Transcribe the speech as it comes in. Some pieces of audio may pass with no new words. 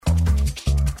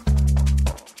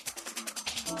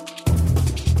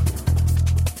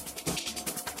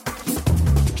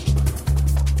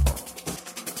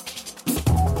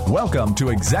Welcome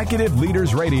to Executive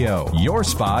Leaders Radio, your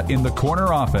spot in the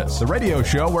corner office, the radio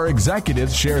show where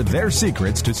executives share their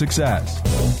secrets to success.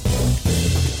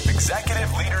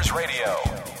 Executive Leaders Radio.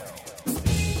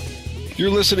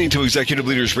 You're listening to Executive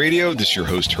Leaders Radio. This is your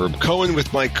host, Herb Cohen,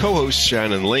 with my co-hosts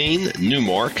Shannon Lane,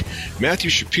 Newmark, Matthew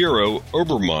Shapiro,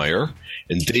 Obermeyer,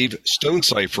 and Dave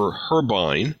Stonecipher,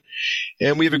 Herbine.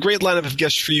 And we have a great lineup of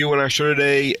guests for you on our show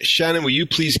today. Shannon, will you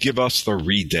please give us the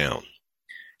read down?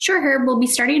 Sure, Herb. We'll be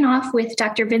starting off with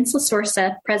Dr. Vince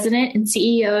LaSorsa, President and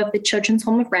CEO of the Children's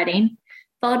Home of Reading,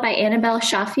 followed by Anabel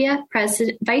Shafia,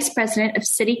 Vice President of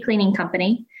City Cleaning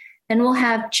Company. Then we'll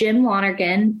have Jim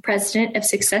Lonergan, President of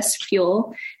SuccessFuel,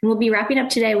 and we'll be wrapping up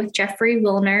today with Jeffrey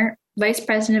Willner, Vice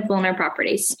President of Willner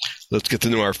Properties. Let's get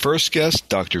to know our first guest,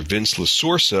 Dr. Vince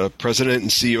LaSorsa, President and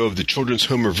CEO of the Children's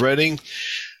Home of Reading.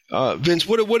 Vince,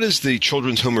 what is the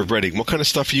Children's Home of Reading? What kind of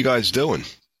stuff are you guys doing?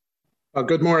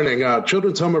 Good morning.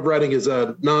 Children's Home of Reading is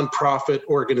a nonprofit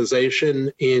organization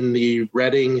in the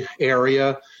Reading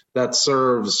area that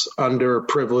serves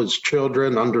underprivileged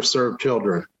children, underserved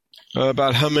children.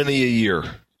 About how many a year?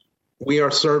 We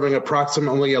are serving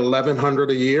approximately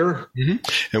 1,100 a year.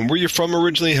 Mm-hmm. And where are you from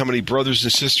originally? How many brothers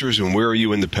and sisters, and where are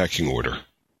you in the pecking order?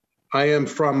 I am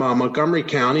from Montgomery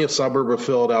County, a suburb of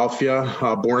Philadelphia,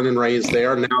 born and raised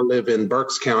there. Now live in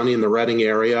Berks County in the Reading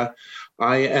area.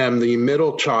 I am the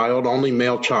middle child, only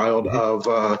male child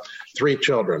of three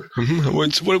children. Mm-hmm.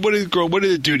 What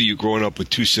did it do to you growing up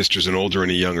with two sisters, an older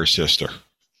and a younger sister?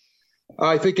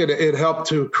 I think it helped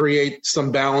to create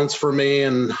some balance for me,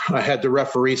 and I had to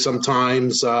referee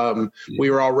sometimes. We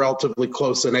were all relatively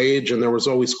close in age, and there was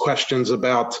always questions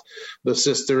about the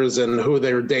sisters and who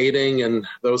they were dating and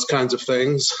those kinds of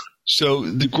things.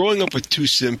 So growing up with two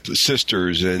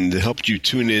sisters and it helped you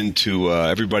tune into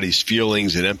everybody's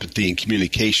feelings and empathy and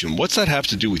communication, what's that have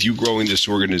to do with you growing this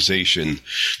organization,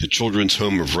 the Children's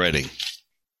Home of Reading?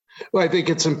 Well, I think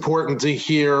it's important to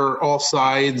hear all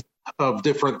sides of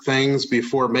different things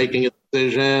before making a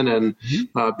decision and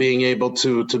being able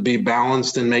to be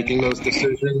balanced in making those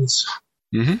decisions.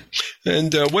 Mm-hmm.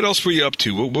 And what else were you up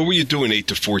to? What were you doing 8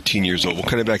 to 14 years old? What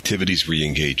kind of activities were you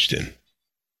engaged in?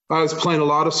 I was playing a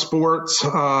lot of sports,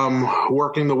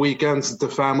 working the weekends at the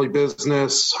family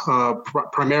business,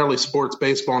 primarily sports,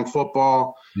 baseball and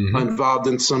football, involved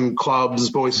in some clubs,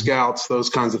 Boy Scouts, those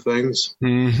kinds of things.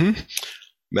 Mm-hmm.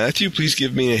 Matthew, please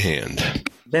give me a hand.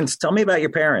 Vince, tell me about your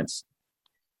parents.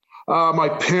 My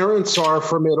parents are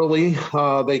from Italy.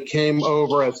 They came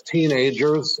over as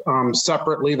teenagers.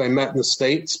 Separately, they met in the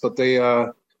States, but they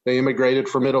immigrated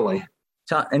from Italy.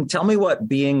 And tell me what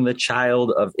being the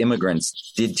child of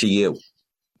immigrants did to you.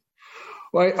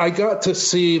 Well, I got to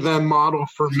see them model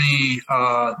for me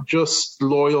just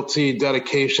loyalty,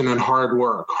 dedication, and hard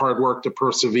work to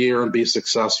persevere and be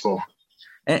successful.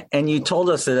 And you told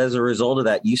us that as a result of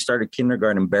that, you started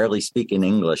kindergarten barely speaking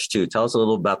English, too. Tell us a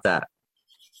little about that.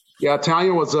 Yeah,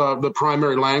 Italian was the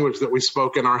primary language that we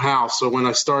spoke in our house. So when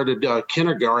I started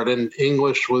kindergarten,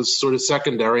 English was sort of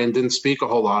secondary and didn't speak a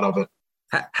whole lot of it.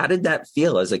 How did that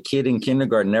feel as a kid in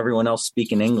kindergarten, everyone else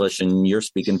speaking English and you're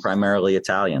speaking primarily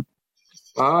Italian?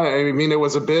 I mean, it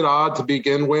was a bit odd to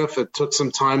begin with. It took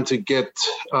some time to get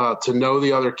to know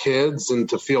the other kids and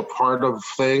to feel part of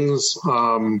things.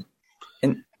 And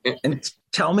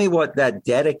tell me what that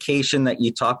dedication that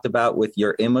you talked about with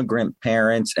your immigrant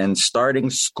parents and starting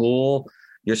school,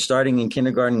 you're starting in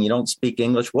kindergarten, you don't speak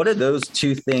English. What do those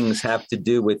two things have to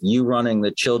do with you running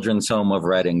the Children's Home of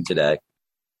Reading today?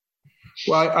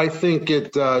 Well, I think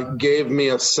it gave me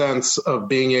a sense of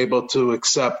being able to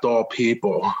accept all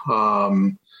people,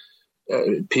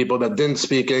 people that didn't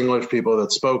speak English, people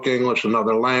that spoke English,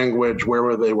 another language,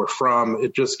 wherever they were from.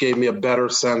 It just gave me a better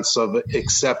sense of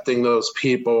accepting those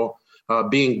people,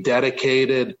 being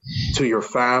dedicated to your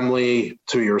family,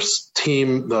 to your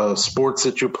team, the sports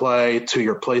that you play, to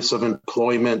your place of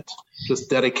employment, just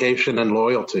dedication and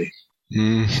loyalty.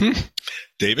 Mm-hmm.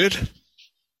 David?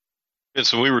 And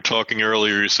so we were talking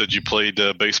earlier, you said you played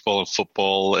baseball and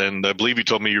football, and I believe you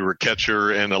told me you were a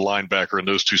catcher and a linebacker in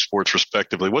those two sports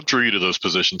respectively. What drew you to those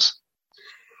positions?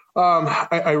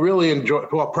 I really enjoy,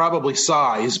 well, probably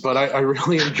size, but I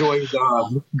really enjoyed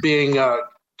being a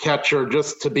catcher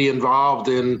just to be involved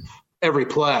in every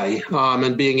play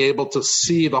and being able to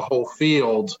see the whole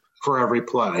field for every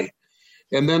play.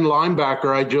 And then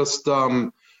linebacker,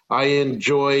 I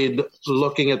enjoyed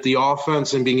looking at the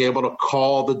offense and being able to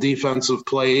call the defensive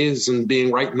plays and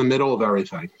being right in the middle of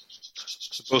everything.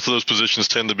 Both of those positions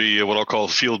tend to be what I'll call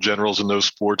field generals in those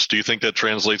sports. Do you think that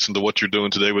translates into what you're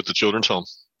doing today with the Children's Home?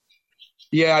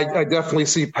 Yeah, I definitely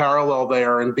see parallel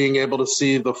there, and being able to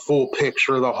see the full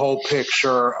picture, the whole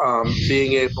picture,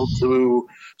 being able to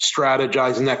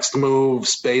strategize next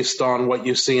moves based on what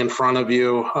you see in front of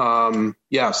you.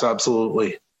 Yes,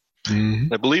 absolutely.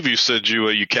 I believe you said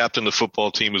you captain the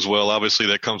football team as well. Obviously,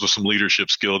 that comes with some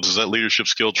leadership skill. Does that leadership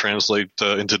skill translate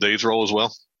in today's role as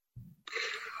well?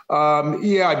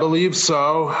 Yeah, I believe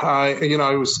so.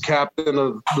 I was captain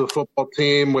of the football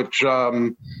team, which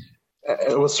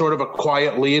it was sort of a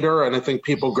quiet leader, and I think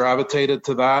people gravitated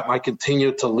to that. I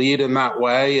continue to lead in that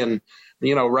way, and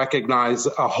recognize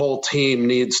a whole team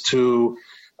needs to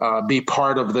be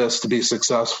part of this to be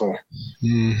successful.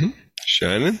 Mm-hmm.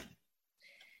 Shannon?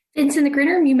 Vince, in the green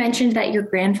room, you mentioned that your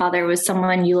grandfather was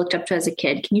someone you looked up to as a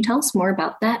kid. Can you tell us more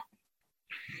about that?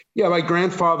 Yeah, my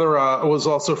grandfather was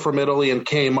also from Italy and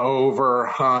came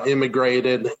over,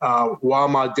 immigrated, while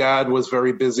my dad was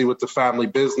very busy with the family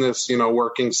business,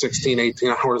 working 16, 18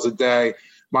 hours a day.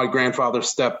 My grandfather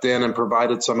stepped in and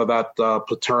provided some of that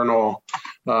paternal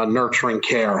nurturing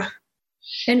care.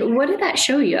 And what did that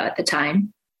show you at the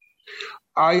time?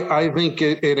 I think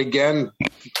it again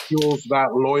fuels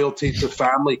that loyalty to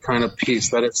family kind of piece,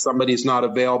 that if somebody's not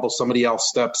available, somebody else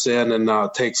steps in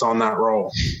and takes on that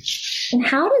role. And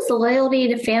how does the loyalty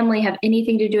to family have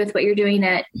anything to do with what you're doing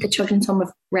at the Children's Home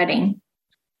of Reading?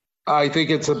 I think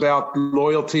it's about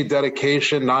loyalty,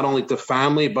 dedication, not only to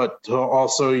family, but to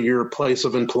also your place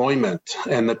of employment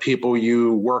and the people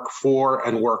you work for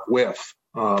and work with.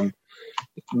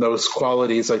 Those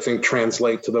qualities, I think,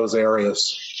 translate to those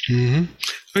areas. Mm-hmm.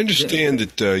 I understand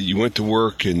that you went to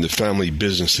work in the family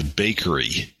business of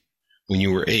bakery when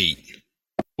you were 8.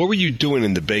 What were you doing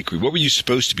in the bakery? What were you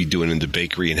supposed to be doing in the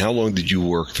bakery, and how long did you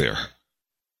work there?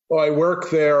 Well, I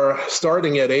worked there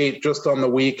starting at 8, just on the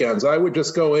weekends. I would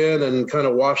just go in and kind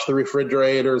of wash the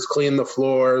refrigerators, clean the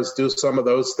floors, do some of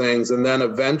those things, and then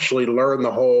eventually learn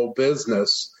the whole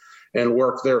business and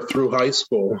work there through high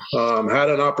school. Had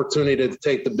an opportunity to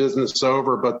take the business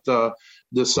over, but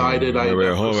decided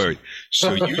Wait.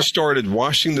 So you started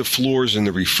washing the floors and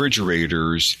the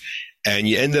refrigerators, and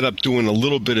you ended up doing a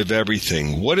little bit of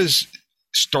everything. What does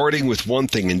starting with one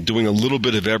thing and doing a little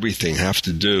bit of everything have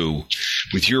to do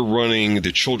with your running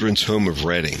the Children's Home of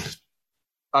Reading?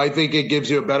 I think it gives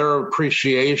you a better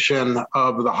appreciation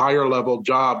of the higher level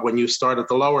job when you start at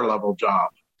the lower level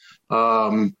job.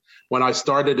 When I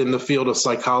started in the field of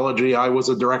psychology, I was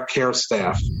a direct care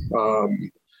staff,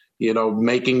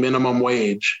 making minimum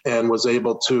wage, and was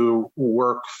able to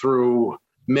work through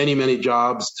many, many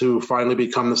jobs to finally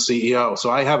become the CEO. So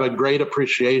I have a great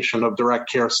appreciation of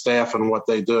direct care staff and what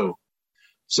they do.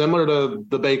 Similar to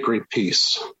the bakery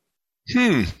piece.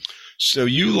 So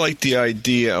you like the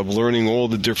idea of learning all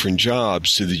the different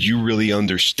jobs so that you really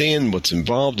understand what's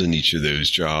involved in each of those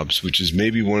jobs, which is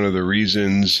maybe one of the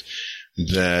reasons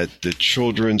that the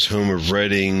Children's Home of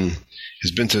Reading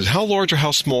has been to. How large or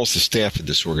how small is the staff at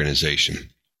this organization?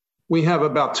 We have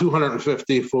about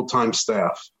 250 full-time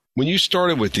staff. When you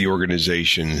started with the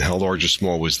organization, how large or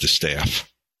small was the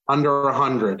staff? Under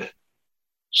 100.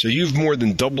 So you've more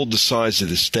than doubled the size of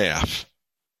the staff.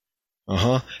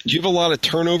 Do you have a lot of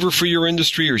turnover for your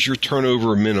industry, or is your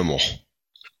turnover minimal?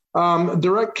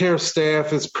 Direct care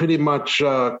staff is pretty much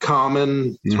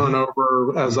common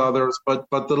turnover as others, but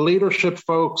the leadership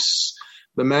folks,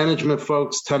 the management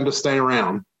folks tend to stay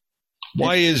around.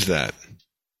 Why is that?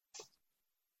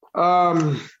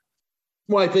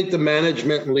 Well, I think the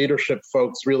management and leadership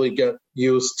folks really get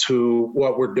used to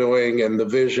what we're doing and the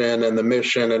vision and the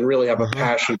mission, and really have a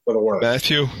passion for the work.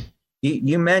 Matthew?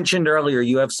 You mentioned earlier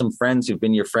you have some friends who've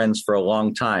been your friends for a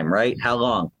long time, right? How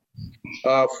long?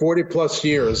 40 plus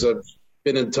years I've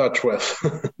been in touch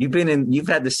with. You've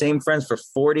had the same friends for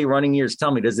 40 running years. Tell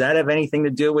me, does that have anything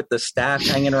to do with the staff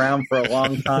hanging around for a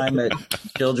long time at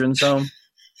Children's Home?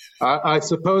 I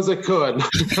suppose it could.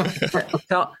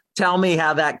 Tell me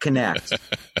how that connects.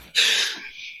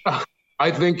 I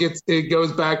think it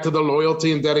goes back to the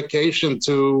loyalty and dedication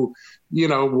to,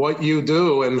 what you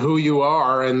do and who you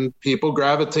are, and people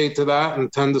gravitate to that and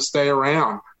tend to stay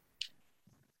around.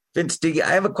 Vince,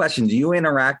 I have a question. Do you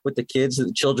interact with the kids that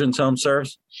the Children's Home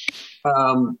serves?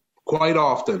 Quite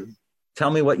often. Tell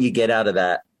me what you get out of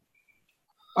that.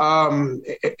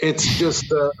 It's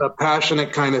just a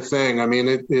passionate kind of thing. I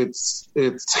mean,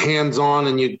 it's hands-on,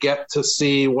 and you get to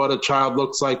see what a child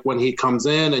looks like when he comes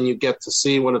in, and you get to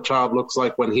see what a child looks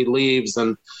like when he leaves,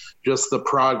 and just the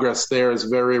progress there is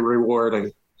very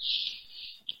rewarding.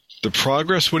 The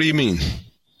progress? What do you mean?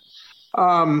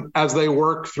 As they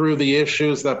work through the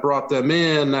issues that brought them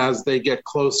in, as they get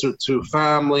closer to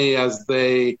family, as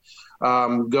they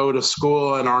go to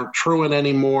school and aren't truant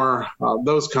anymore,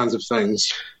 those kinds of things.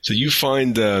 So you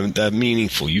find that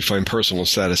meaningful. You find personal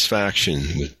satisfaction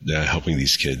with helping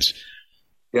these kids.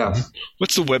 Yeah.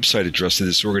 What's the website address of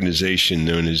this organization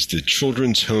known as the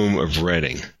Children's Home of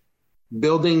Reading?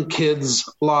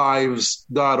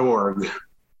 BuildingKidsLives.org.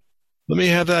 Let me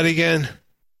have that again.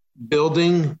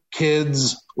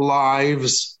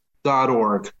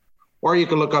 BuildingKidsLives.org. Or you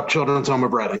can look up Children's Home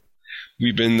of Reading.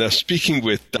 We've been speaking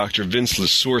with Dr. Vince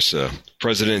LaSorsa,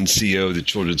 President and CEO of the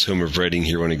Children's Home of Reading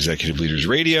here on Executive Leaders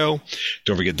Radio.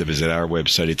 Don't forget to visit our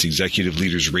website. It's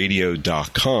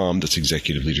executiveleadersradio.com. That's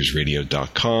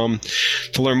executiveleadersradio.com.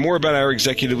 To learn more about our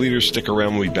executive leaders, stick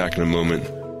around. We'll be back in a moment,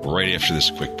 right after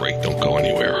this quick break. Don't go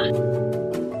anywhere.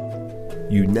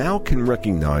 You now can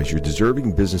recognize your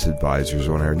deserving business advisors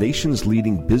on our nation's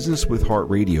leading Business with Heart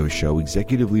radio show,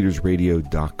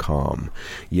 executiveleadersradio.com.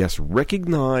 Yes,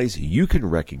 you can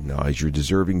recognize your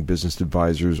deserving business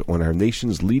advisors on our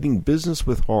nation's leading Business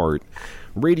with Heart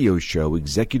radio show,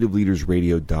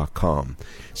 executiveleadersradio.com.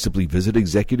 Simply visit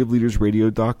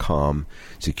executiveleadersradio.com,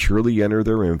 securely enter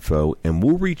their info, and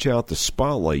we'll reach out to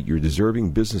spotlight your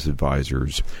deserving business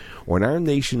advisors on our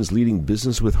nation's leading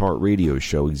Business with Heart radio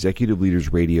show,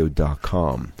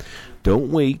 executiveleadersradio.com.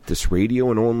 Don't wait. This radio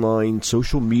and online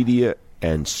social media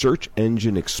and search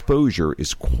engine exposure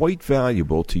is quite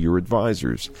valuable to your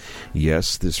advisors.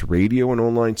 Yes, this radio and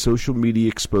online social media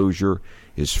exposure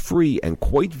is free and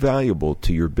quite valuable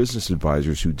to your business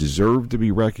advisors who deserve to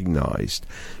be recognized.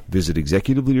 Visit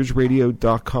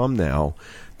executiveleadersradio.com now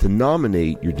to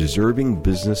nominate your deserving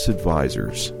business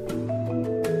advisors.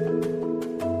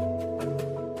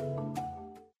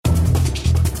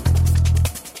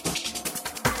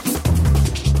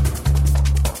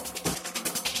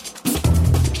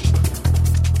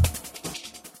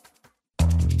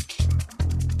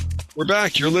 We're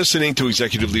back. You're listening to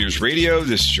Executive Leaders Radio.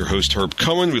 This is your host, Herb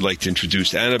Cohen. We'd like to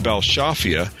introduce Anabel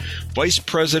Shafia, Vice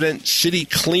President, City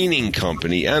Cleaning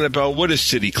Company. Anabel, what is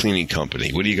City Cleaning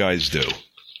Company? What do you guys do?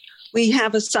 We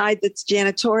have a side that's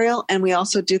janitorial, and we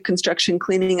also do construction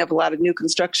cleaning of a lot of new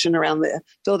construction around the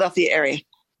Philadelphia area.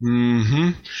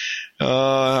 Mm-hmm. Where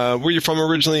are you from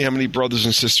originally? How many brothers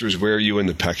and sisters? Where are you in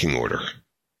the pecking order?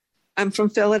 I'm from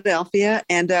Philadelphia,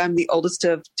 and I'm the oldest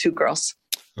of two girls.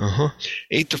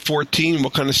 8 to 14,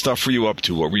 what kind of stuff were you up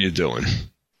to? What were you doing?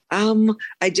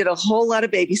 I did a whole lot of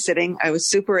babysitting. I was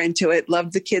super into it.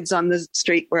 Loved the kids on the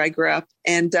street where I grew up,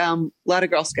 and a lot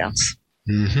of Girl Scouts.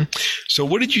 Mm-hmm. So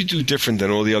what did you do different than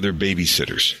all the other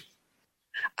babysitters?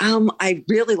 I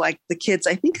really liked the kids.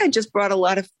 I think I just brought a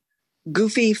lot of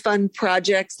goofy, fun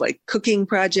projects like cooking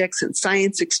projects and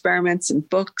science experiments and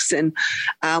books. And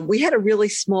we had a really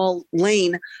small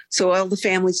lane, so all the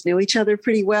families knew each other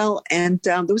pretty well. And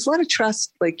there was a lot of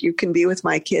trust, like you can be with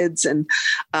my kids. And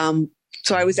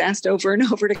so I was asked over and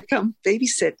over to come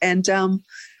babysit. And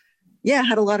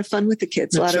had a lot of fun with the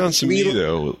kids. It sounds to me,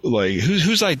 though, like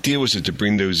whose idea was it to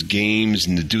bring those games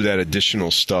and to do that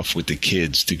additional stuff with the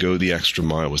kids, to go the extra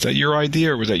mile? Was that your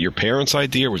idea, or was that your parents'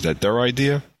 idea, or was that their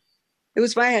idea? It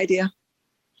was my idea.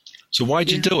 So why'd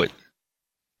you do it?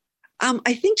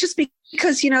 I think just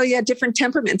because, you had different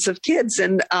temperaments of kids,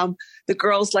 and the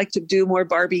girls like to do more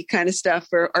Barbie kind of stuff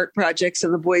or art projects,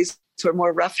 and the boys were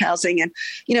more roughhousing, and,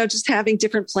 just having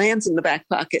different plans in the back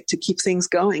pocket to keep things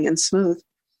going and smooth.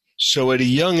 So at a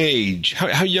young age,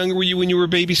 how young were you when you were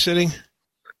babysitting?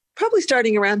 Probably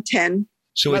starting around 10.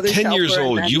 So at 10 years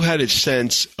old, you had a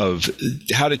sense of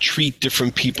how to treat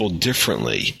different people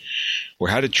differently, or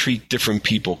how to treat different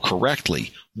people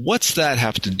correctly. What's that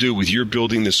have to do with your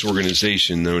building this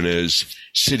organization known as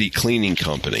City Cleaning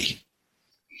Company?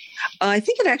 I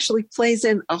think it actually plays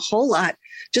in a whole lot,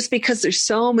 just because there's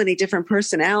so many different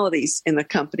personalities in the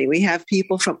company. We have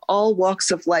people from all walks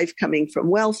of life coming from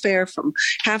welfare, from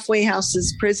halfway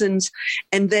houses, prisons,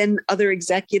 and then other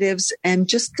executives, and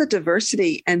just the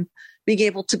diversity and being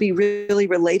able to be really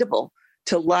relatable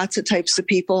to lots of types of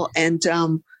people, and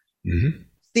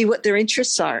see what their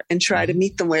interests are and try to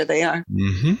meet them where they are.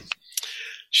 Mm-hmm.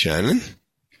 Shannon?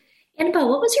 Anabel,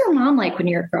 what was your mom like when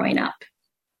you were growing up?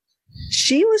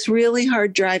 She was really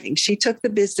hard driving. She took the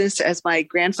business as my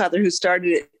grandfather, who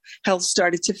started it, health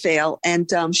started to fail.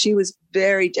 And she was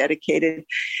very dedicated.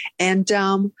 And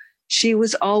she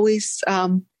was always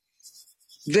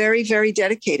very, very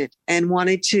dedicated and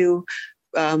wanted to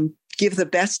give the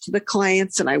best to the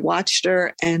clients. And I watched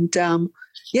her, and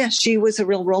she was a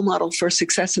real role model for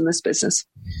success in this business.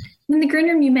 In the green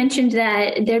room, you mentioned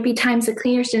that there'd be times the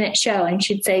cleaners didn't show, and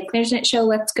she'd say, "Cleaners didn't show,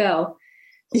 let's go."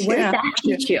 What did that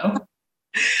teach you?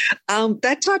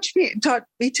 That taught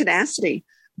me tenacity,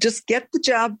 just get the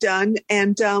job done.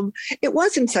 And it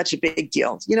wasn't such a big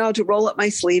deal, to roll up my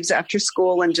sleeves after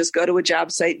school and just go to a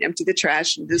job site and empty the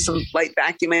trash and do some light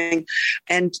vacuuming.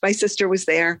 And my sister was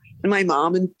there and my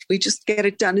mom, and we just get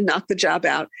it done and knock the job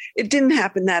out. It didn't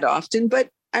happen that often, but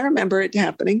I remember it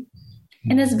happening.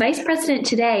 And as vice president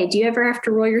today, do you ever have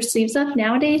to roll your sleeves up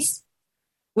nowadays?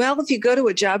 Well, if you go to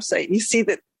a job site and you see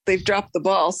that they've dropped the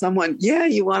ball,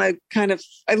 you want to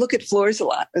I look at floors a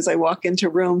lot as I walk into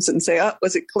rooms and say, oh,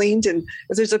 was it cleaned? And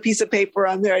if there's a piece of paper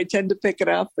on there, I tend to pick it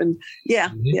up. And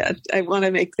I want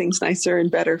to make things nicer and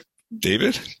better.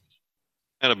 David?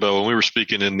 Anabel, when we were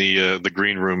speaking in the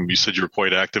green room, you said you were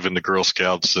quite active in the Girl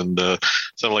Scouts, and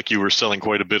sounded like you were selling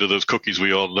quite a bit of those cookies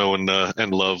we all know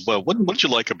and love. Well, what did you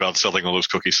like about selling all those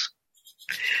cookies?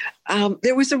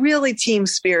 There was a really team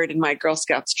spirit in my Girl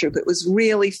Scouts troop. It was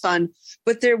really fun,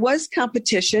 but there was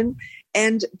competition,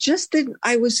 and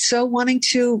I was so wanting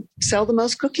to sell the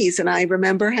most cookies. And I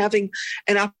remember having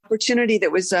an opportunity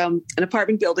that was an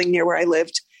apartment building near where I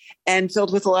lived and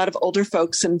filled with a lot of older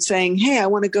folks, and saying, hey, I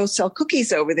want to go sell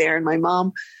cookies over there. And my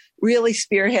mom really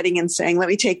spearheading and saying, let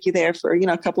me take you there for,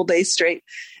 a couple days straight,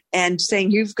 and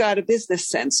saying, you've got a business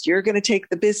sense. You're going to take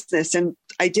the business. And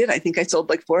I did. I think I sold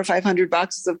like 400 or 500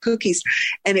 boxes of cookies.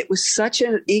 And it was such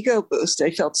an ego boost.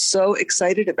 I felt so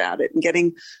excited about it and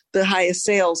getting the highest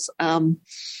sales. That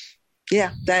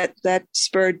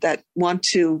spurred that want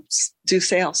to do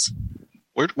sales.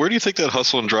 Where do you think that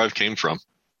hustle and drive came from?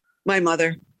 My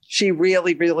mother. She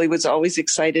really, really was always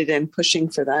excited and pushing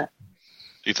for that.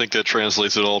 Do you think that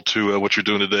translates at all to what you're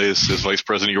doing today as vice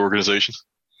president of your organization?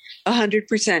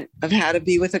 100% of how to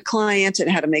be with a client and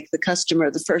how to make the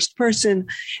customer the first person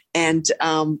and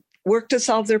work to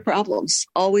solve their problems.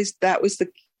 Always, that was the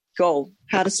goal,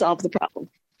 how to solve the problem.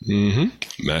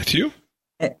 Mm-hmm. Matthew?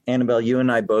 Anabel, you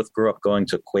and I both grew up going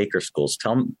to Quaker schools.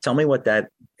 Tell me what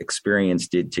that experience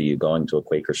did to you going to a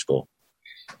Quaker school.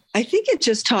 I think it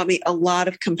just taught me a lot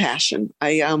of compassion.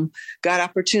 I got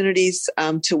opportunities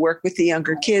to work with the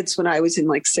younger kids when I was in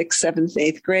like 6th, 7th,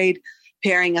 8th grade,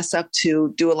 pairing us up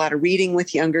to do a lot of reading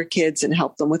with younger kids and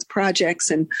help them with projects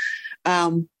and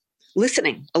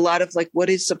listening. A lot of like, what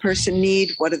does the person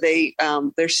need? What are they,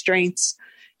 their strengths,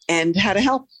 and how to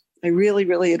help. I really,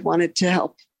 really had wanted to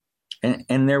help.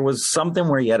 And there was something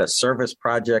where you had a service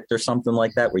project or something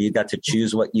like that where you got to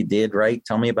choose what you did, right?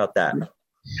 Tell me about that.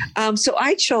 So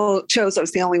I chose, I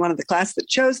was the only one of the class that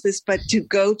chose this, but to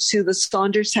go to the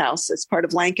Saunders House as part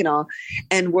of Lankenau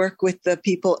and work with the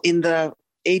people in the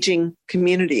aging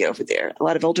community over there, a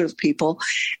lot of older people,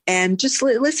 and just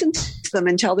listen to them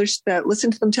and listen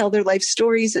to them tell their life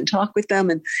stories and talk with them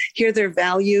and hear their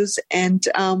values. And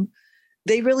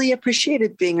they really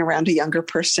appreciated being around a younger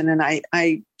person. And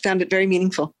I found it very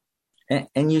meaningful.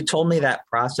 And you told me that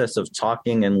process of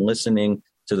talking and listening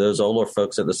to those older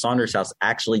folks at the Saunders House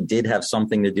actually did have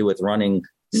something to do with running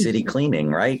city cleaning,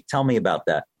 right? Tell me about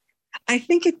that. I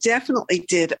think it definitely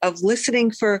did, of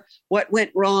listening for what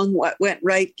went wrong, what went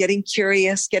right, getting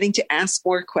curious, getting to ask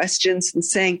more questions and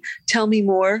saying, tell me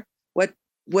more.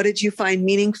 What did you find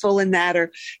meaningful in that?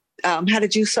 Or how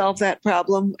did you solve that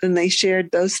problem? And they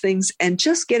shared those things, and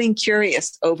just getting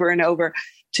curious over and over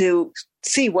to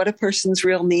see what a person's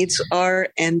real needs are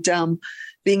and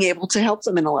being able to help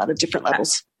them in a lot of different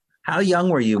levels. How young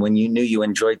were you when you knew you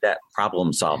enjoyed that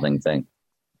problem solving thing?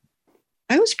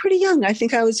 I was pretty young. I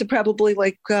think I was probably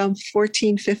like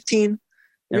 14, 15.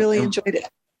 Really enjoyed it.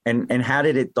 And how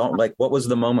did it, what was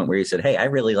the moment where you said, hey, I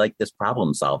really like this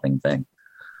problem solving thing?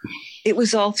 It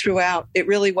was all throughout. It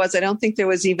really was. I don't think there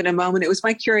was even a moment. It was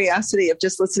my curiosity of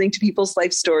just listening to people's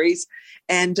life stories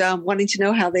and wanting to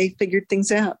know how they figured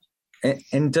things out.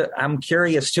 And I'm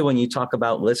curious too, when you talk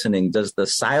about listening, does the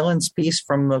silence piece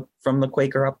from the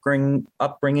Quaker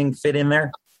upbringing fit in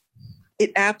there?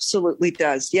 It absolutely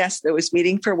does. Yes, there was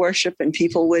meeting for worship, and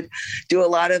people would do a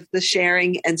lot of the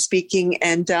sharing and speaking.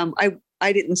 And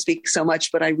I didn't speak so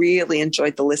much, but I really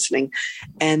enjoyed the listening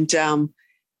and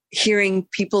hearing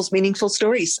people's meaningful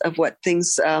stories of what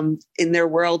things in their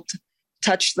world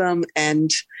touched them and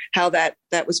how that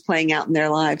was playing out in their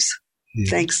lives.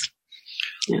 Mm-hmm. Thanks.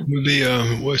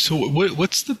 Yeah. So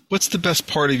what's the best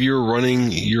part of your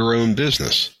running your own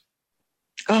business?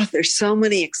 Oh, there's so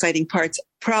many exciting parts.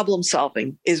 Problem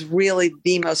solving is really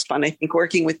the most fun. I think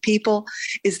working with people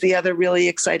is the other really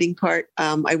exciting part.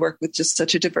 I work with just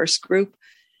such a diverse group,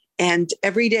 and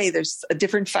every day there's a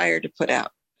different fire to put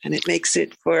out, and it makes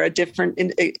it for a different,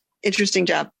 interesting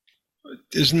job.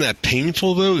 Isn't that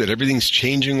painful, though, that everything's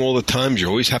changing all the time? You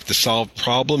always have to solve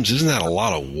problems. Isn't that a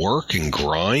lot of work and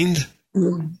grind?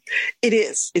 It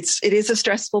is. It is a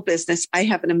stressful business. I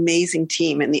have an amazing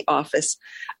team in the office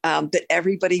that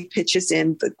everybody pitches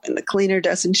in. When the cleaner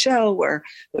doesn't show, or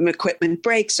the equipment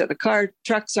breaks, or the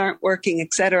trucks aren't working,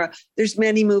 etc. There's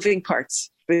many moving parts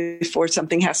before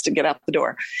something has to get out the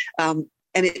door, and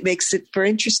it makes it for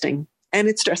interesting, and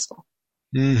it's stressful,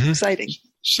 exciting.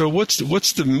 So what's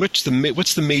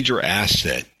the major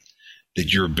asset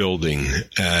that you're building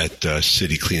at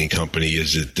City Cleaning Company?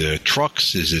 Is it the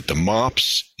trucks? Is it the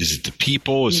mops? Is it the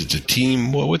people? Is it the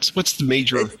team? Well, what's the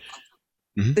major?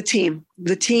 The team,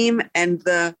 and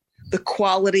the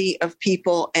quality of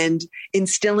people, and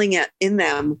instilling it in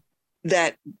them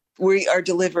that we are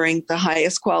delivering the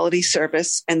highest quality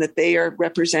service, and that they are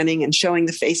representing and showing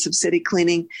the face of city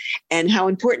cleaning, and how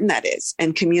important that is.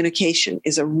 And communication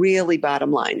is a really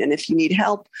bottom line. And if you need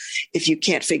help, if you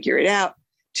can't figure it out,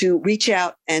 to reach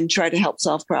out and try to help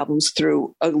solve problems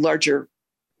through a larger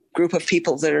group of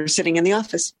people that are sitting in the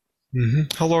office.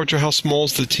 How large or how small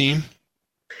is the team?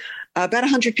 About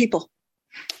 100 people.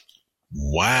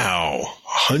 Wow,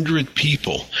 100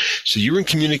 people. So you're in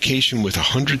communication with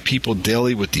 100 people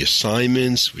daily with the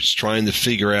assignments, which is trying to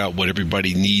figure out what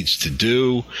everybody needs to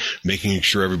do, making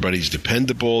sure everybody's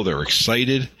dependable, they're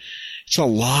excited. It's a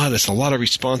lot of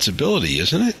responsibility,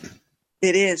 isn't it?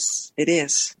 It is.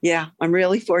 Yeah, I'm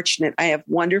really fortunate. I have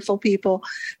wonderful people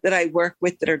that I work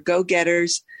with that are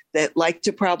go-getters, that like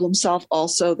to problem solve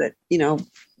also, that,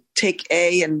 take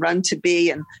A and run to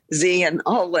B and Z and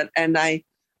all that. And I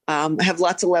have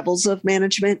lots of levels of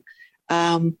management.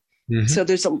 So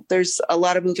there's a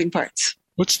lot of moving parts.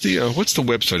 What's the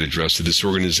website address of this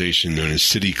organization known as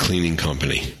City Cleaning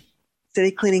Company?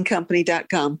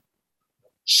 citycleaningcompany.com.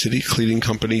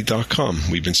 citycleaningcompany.com.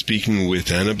 We've been speaking with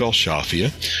Anabel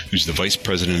Shafia, who's the Vice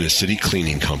President of City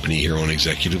Cleaning Company here on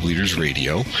Executive Leaders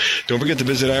Radio. Don't forget to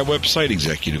visit our website,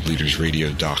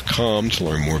 executiveleadersradio.com, to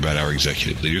learn more about our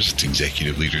executive leaders. It's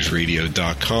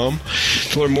executiveleadersradio.com.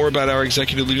 To learn more about our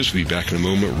executive leaders, we'll be back in a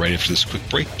moment right after this quick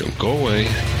break. Don't go away.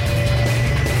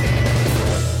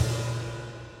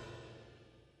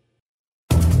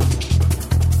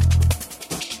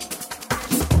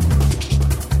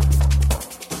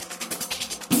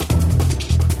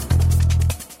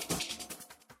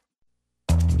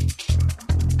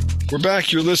 We're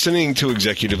back. You're listening to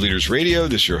Executive Leaders Radio.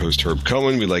 This is your host, Herb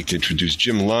Cohen. We'd like to introduce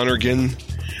Jim Lonergan,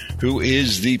 who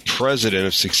is the president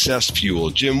of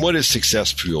SuccessFuel. Jim, what is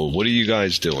SuccessFuel? What are you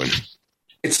guys doing?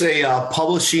 It's a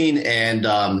publishing and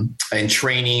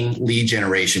training lead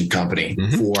generation company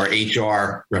for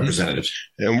HR representatives.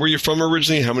 And where are you from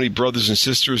originally? How many brothers and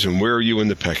sisters? And where are you in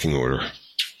the pecking order?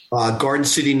 Garden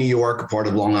City, New York, a part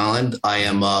of Long Island. I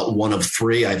am one of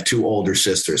three. I have two older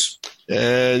sisters.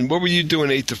 And what were you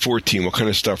doing 8 to 14? What kind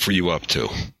of stuff were you up to?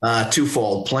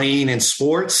 Twofold, playing in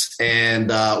sports and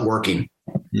working.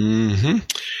 So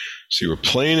you were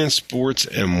playing in sports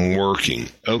and working.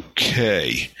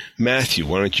 Okay. Matthew,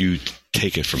 why don't you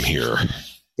take it from here?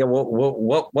 Yeah,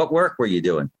 what work were you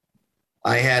doing?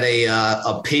 I had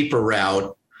a paper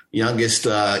route, youngest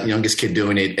kid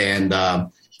doing it, and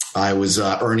I was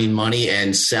earning money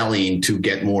and selling to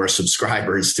get more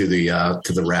subscribers to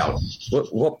the route.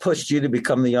 What pushed you to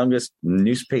become the youngest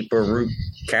newspaper route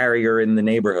carrier in the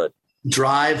neighborhood?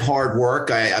 Drive, hard work.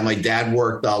 My dad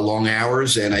worked long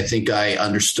hours, and I think I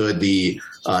understood the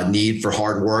need for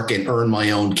hard work and earn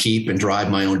my own keep and drive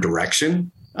my own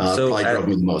direction. Probably drove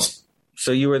me the most.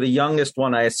 So you were the youngest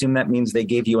one. I assume that means they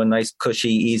gave you a nice,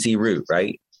 cushy, easy route,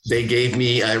 right? They gave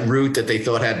me a route that they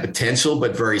thought had potential,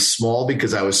 but very small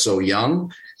because I was so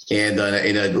young. And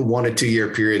in a 1 or 2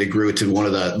 year period, it grew to one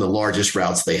of the largest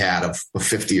routes they had of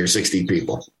 50 or 60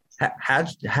 people.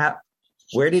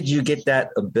 Where did you get that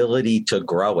ability to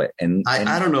grow it? And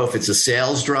I don't know if it's a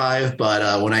sales drive,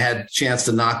 but when I had a chance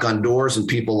to knock on doors and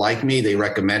people liked me, they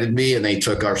recommended me and they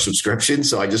took our subscription.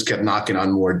 So I just kept knocking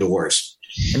on more doors.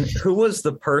 And who was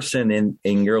the person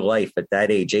in your life at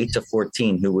that age, 8 to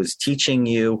 14, who was teaching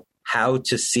you how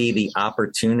to see the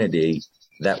opportunity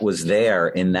that was there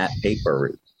in that paper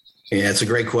route? Yeah, it's a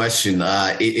great question.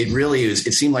 It really is.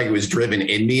 It seemed like it was driven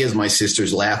in me, as my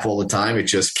sisters laugh all the time. It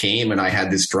just came, and I had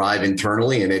this drive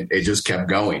internally, and it just kept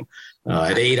going.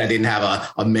 At 8, I didn't have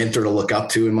a mentor to look up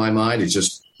to in my mind. It's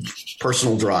just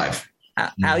personal drive.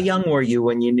 How young were you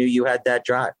when you knew you had that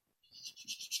drive?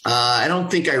 I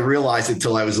don't think I realized it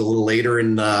till I was a little later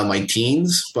in my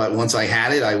teens. But once I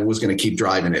had it, I was going to keep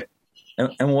driving it.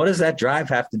 And what does that drive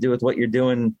have to do with what you're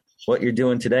doing what you're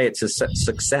doing today. It's a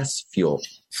SuccessFuel.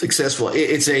 SuccessFuel.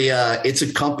 It's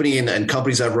a company, and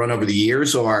companies I've run over the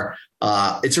years are.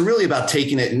 It's really about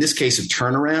taking it, in this case, a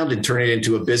turnaround and turning it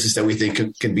into a business that we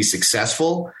think can be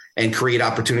successful and create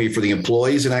opportunity for the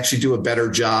employees and actually do a better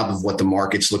job of what the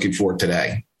market's looking for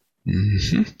today.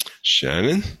 Mm-hmm.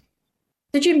 Shannon?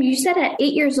 So Jim, you said at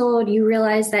 8 years old, you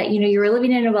realized that, you were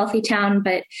living in a wealthy town,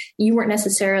 but you weren't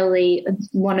necessarily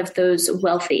one of those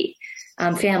wealthy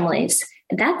families.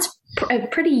 That's a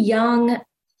pretty young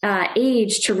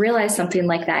age to realize something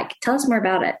like that. Tell us more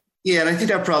about it. Yeah, and I think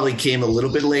that probably came a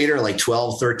little bit later, like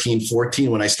 12, 13,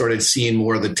 14, when I started seeing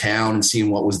more of the town and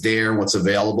seeing what was there and what's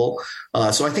available.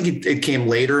 So I think it came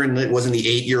later, and it wasn't the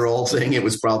 8-year-old thing. It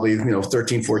was probably,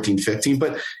 13, 14, 15.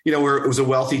 But, it was a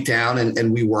wealthy town,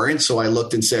 and we weren't. So I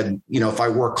looked and said, if I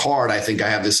work hard, I think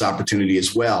I have this opportunity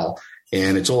as well.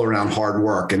 And it's all around hard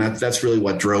work. And that's really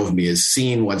what drove me, is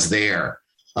seeing what's there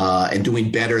and doing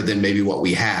better than maybe what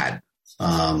we had.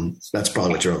 That's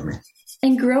probably what drove me.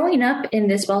 And growing up in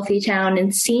this wealthy town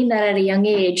and seeing that at a young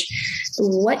age,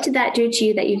 what did that do to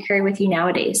you that you carry with you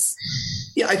nowadays?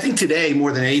 Yeah, I think today,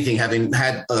 more than anything, having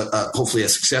had hopefully a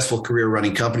successful career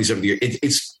running companies over the years,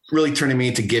 it's really turning me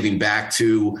into giving back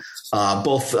to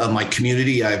both my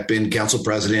community. I've been council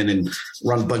president and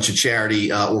run a bunch of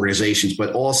charity organizations,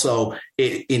 but also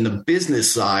in the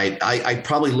business side, I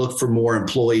probably look for more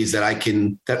employees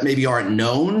that maybe aren't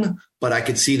known, but I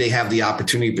could see they have the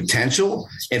opportunity potential,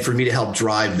 and for me to help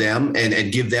drive them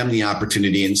and give them the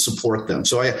opportunity and support them.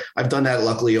 So I've done that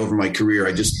luckily over my career.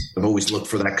 I've always looked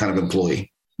for that kind of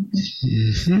employee.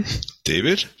 Mm-hmm.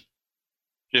 David?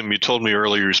 Jim, you told me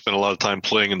earlier you spent a lot of time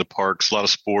playing in the parks, a lot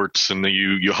of sports, and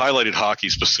you highlighted hockey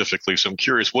specifically. So I'm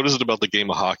curious, what is it about the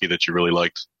game of hockey that you really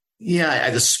liked? Yeah,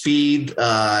 the speed,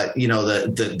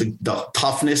 the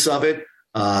toughness of it.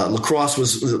 Lacrosse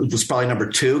was probably number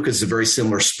 2 because it's a very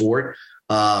similar sport.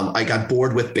 I got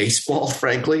bored with baseball,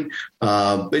 frankly.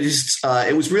 But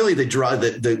it was really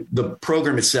the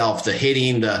program itself, the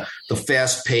hitting, the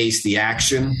fast pace, the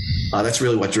action. That's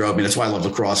really what drove me. That's why I love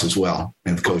lacrosse as well.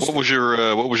 And the coach. What was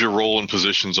your role and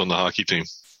positions on the hockey team?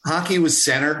 Hockey was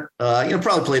center.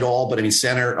 Probably played all, but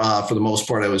center for the most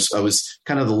part. I was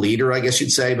kind of the leader, I guess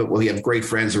you'd say. But we have great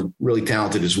friends who are really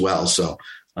talented as well. So.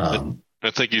 I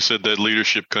think you said that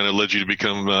leadership kind of led you to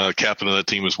become captain of that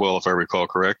team as well, if I recall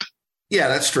correct. Yeah,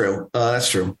 that's true. That's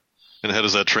true. And how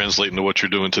does that translate into what you're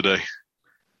doing today?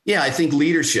 Yeah, I think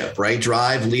leadership, right?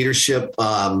 Drive, leadership.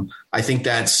 I think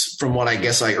that's from what I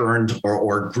guess I earned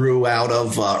or grew out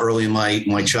of early in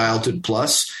my childhood.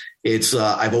 Plus, it's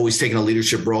I've always taken a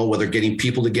leadership role, whether getting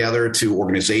people together to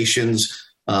organizations.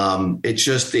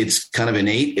 It's kind of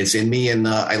innate. It's in me, and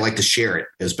I like to share it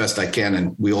as best I can.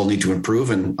 And we all need to improve,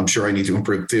 and I'm sure I need to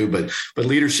improve too. But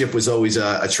leadership was always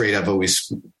a trait I've always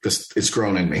it's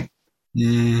grown in me.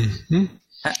 Mm-hmm.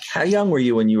 How young were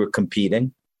you when you were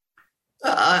competing?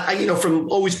 From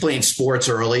always playing sports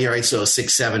early, right? So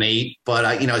 6, 7, 8. But,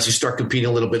 as you start competing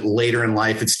a little bit later in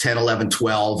life, it's 10, 11,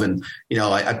 12. And,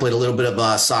 I played a little bit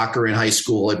of soccer in high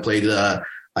school. I played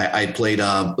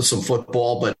some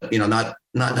football, but,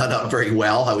 not very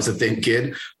well. I was a thin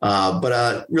kid.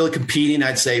 But really competing,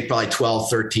 I'd say probably 12,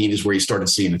 13 is where you started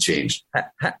seeing a change.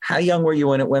 How young were you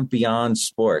when it went beyond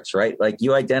sports, right? Like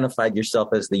you identified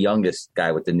yourself as the youngest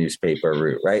guy with the newspaper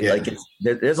route, right? Yeah. Like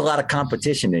there's a lot of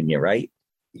competition in you, right?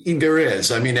 There is.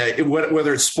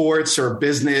 Whether it's sports or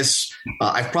business,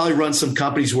 I've probably run some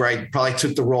companies where I probably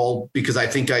took the role because I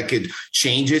think I could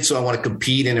change it. So I want to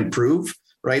compete and improve,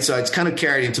 right? So it's kind of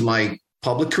carried into my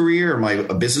public career or my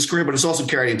business career, but it's also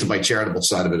carried into my charitable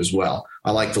side of it as well. I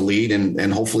like to lead,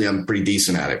 and hopefully I'm pretty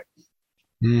decent at it.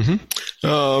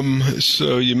 Mm-hmm.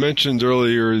 So you mentioned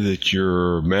earlier that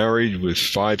you're married with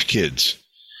 5 kids.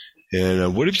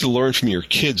 And what have you learned from your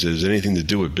kids that has anything to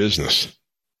do with business?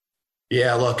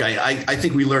 Yeah, look, I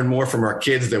think we learn more from our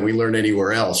kids than we learn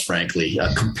anywhere else, frankly.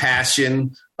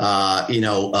 Compassion,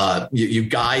 you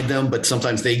guide them, but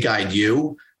sometimes they guide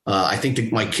you. I think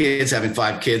that my kids, having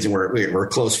 5 kids, and we're a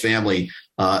close family,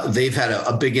 they've had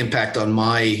a big impact on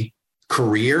my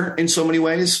career in so many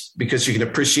ways, because you can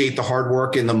appreciate the hard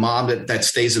work in the mom that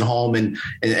stays at home and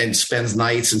spends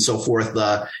nights and so forth.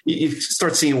 You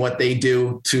start seeing what they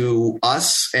do to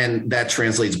us, and that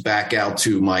translates back out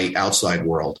to my outside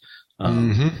world.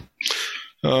 Tell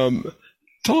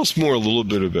us more a little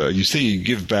bit about, you say you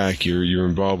give back, you're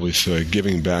involved with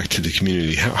giving back to the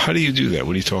community. How do you do that?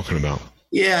 What are you talking about?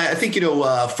 Yeah, I think,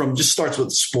 from just starting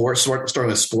with sports. I've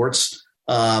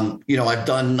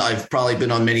probably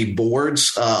been on many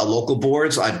boards, local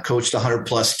boards. I've coached 100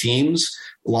 plus teams.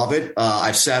 Love it.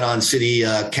 I've sat on city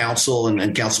council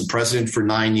and council president for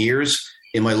 9 years.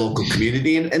 in my local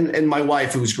community. And my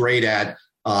wife, who's great at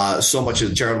so much of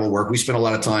the charitable work. We spend a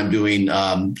lot of time doing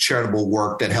charitable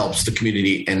work that helps the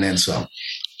community and then some.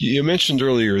 You mentioned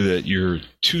earlier that your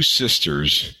two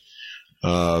sisters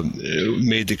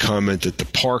made the comment that the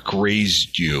park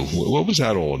raised you. What was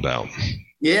that all about?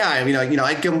 Yeah, I mean,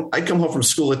 I'd come home from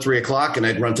school at 3:00 and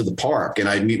I'd run to the park and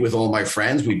I'd meet with all my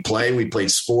friends. We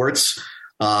played sports.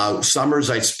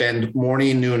 Summers I'd spend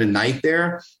morning, noon, and night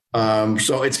there.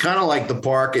 So it's kind of like the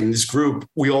park and this group.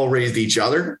 We all raised each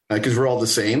other because we're all the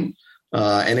same.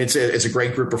 And it's a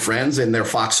great group of friends, and they're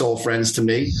foxhole friends to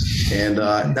me, and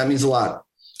that means a lot.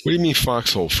 What do you mean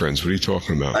foxhole friends? What are you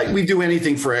talking about? We do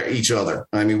anything for each other.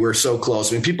 I mean, we're so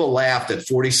close. I mean, people laugh that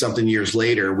 40-something years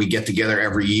later, we get together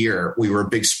every year. We were a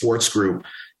big sports group,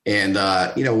 and,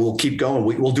 we'll keep going.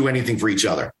 We'll do anything for each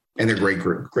other, and they're great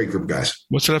group of guys.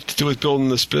 What's it have to do with building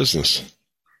this business?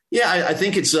 Yeah, I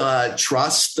think it's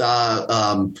trust.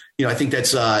 I think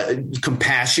that's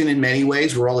compassion in many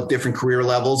ways. We're all at different career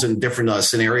levels and different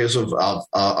scenarios of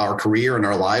our career and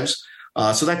our lives.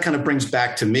 So that kind of brings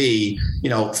back to me,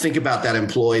 think about that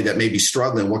employee that may be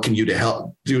struggling. What can you do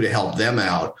to help them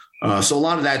out? So a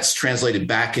lot of that's translated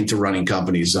back into running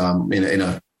companies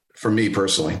for me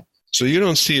personally. So you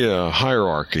don't see a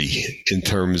hierarchy in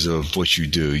terms of what you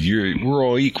do. We're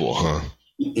all equal, huh?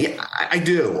 Yeah, I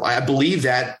do. I believe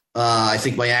that. I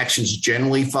think my actions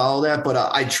generally follow that, but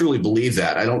I truly believe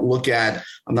that.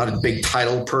 I'm not a big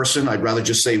title person. I'd rather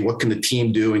just say, what can the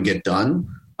team do and get done?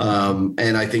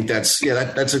 And I think that's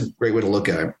a great way to look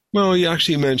at it. Well, you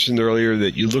actually mentioned earlier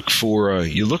that you look for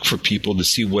people to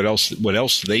see what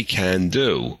else they can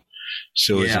do.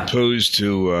 So as opposed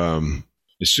to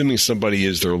assuming somebody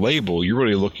is their label, you're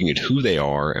really looking at who they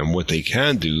are and what they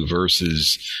can do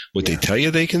versus what they tell you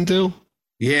they can do.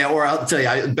 Yeah, or I'll tell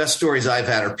you, the best stories I've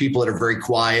had are people that are very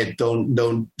quiet,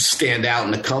 don't stand out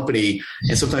in the company.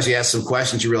 And sometimes you ask some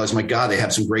questions, you realize, my God, they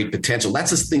have some great potential. That's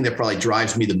the thing that probably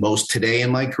drives me the most today in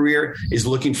my career, is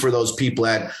looking for those people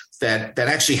that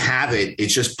actually have it.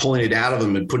 It's just pulling it out of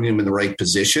them and putting them in the right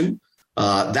position.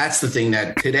 That's the thing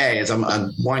that today, as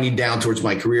I'm winding down towards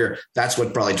my career, that's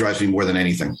what probably drives me more than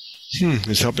anything.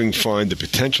 Is helping find the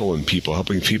potential in people,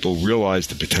 helping people realize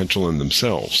the potential in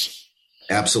themselves.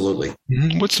 Absolutely.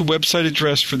 What's the website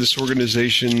address for this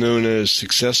organization known as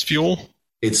SuccessFuel?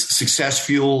 It's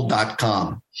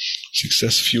SuccessFuel.com.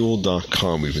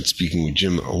 SuccessFuel.com. We've been speaking with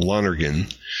Jim Lonergan,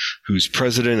 who's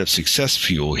president of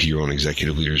SuccessFuel here on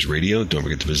Executive Leaders Radio. Don't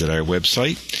forget to visit our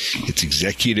website. It's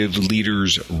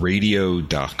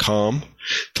executiveleadersradio.com.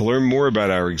 To learn more about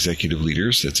our executive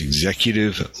leaders, that's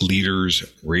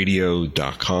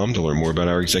executiveleadersradio.com. To learn more about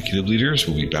our executive leaders,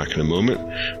 we'll be back in a moment,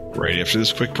 right after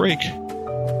this quick break.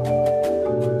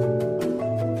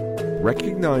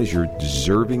 Recognize your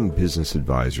deserving business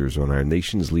advisors on our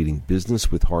nation's leading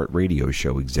Business with Heart radio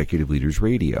show, Executive Leaders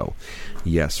Radio.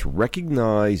 Yes,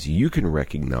 you can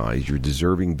recognize your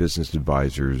deserving business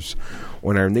advisors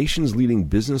on our nation's leading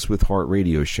Business with Heart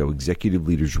radio show,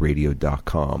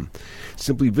 ExecutiveLeadersRadio.com.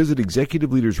 Simply visit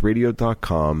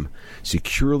ExecutiveLeadersRadio.com,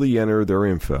 securely enter their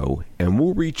info, and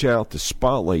we'll reach out to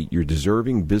spotlight your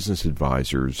deserving business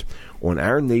advisors on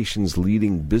our nation's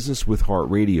leading Business with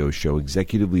Heart radio show,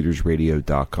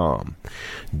 ExecutiveLeadersRadio.com.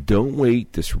 Don't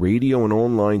wait. This radio and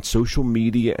online social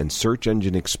media and search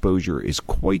engine exposure is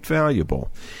quite valuable.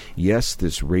 Yes,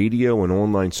 this radio and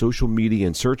online social media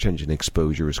and search engine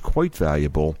exposure is quite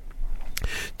valuable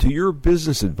to your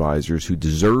business advisors who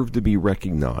deserve to be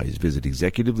recognized. Visit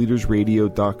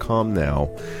ExecutiveLeadersRadio.com now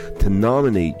to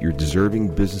nominate your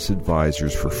deserving business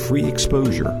advisors for free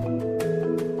exposure.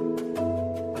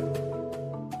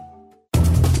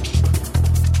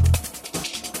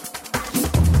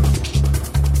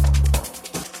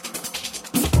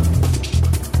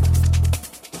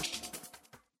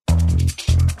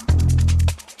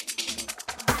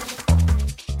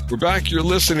 We're back. You're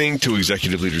listening to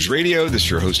Executive Leaders Radio. This is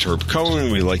your host, Herb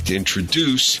Cohen. We'd like to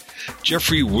introduce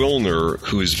Jeffrey Willner,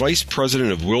 who is Vice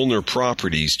President of Willner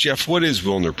Properties. Jeff, what is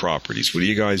Willner Properties? What are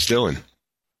you guys doing?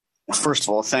 First of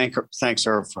all, thanks,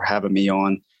 Herb, for having me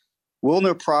on.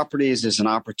 Willner Properties is an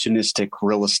opportunistic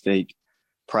real estate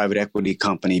private equity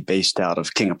company based out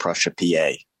of King of Prussia,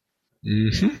 PA.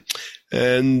 Mm-hmm.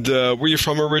 And where are you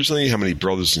from originally? How many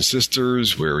brothers and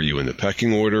sisters? Where are you in the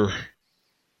pecking order?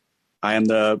 I am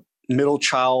the middle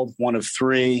child, one of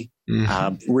three,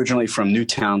 originally from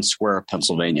Newtown Square,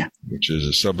 Pennsylvania. Which is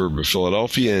a suburb of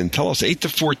Philadelphia. And tell us, 8 to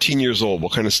 14 years old,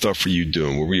 what kind of stuff were you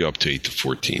doing? What were you up to 8 to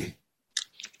 14?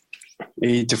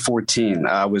 8 to 14.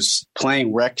 I was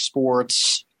playing rec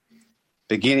sports,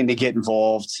 beginning to get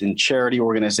involved in charity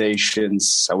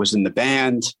organizations. I was in the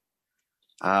band.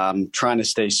 trying to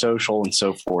stay social and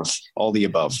so forth, all the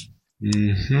above.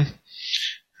 Mm-hmm.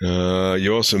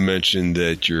 You also mentioned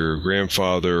that your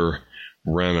grandfather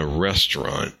ran a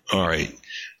restaurant. All right.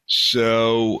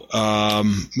 So,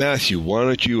 Matthew, why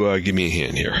don't you give me a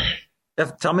hand here?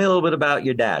 Tell me a little bit about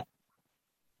your dad.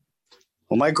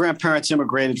 Well, my grandparents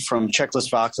immigrated from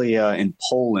Czechoslovakia in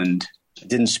Poland.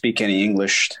 Didn't speak any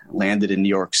English, landed in New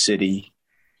York City.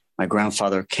 My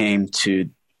grandfather came to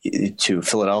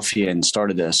Philadelphia and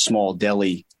started a small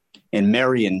deli in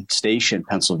Marion Station,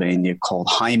 Pennsylvania, called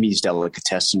Jaime's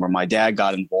Delicatessen, where my dad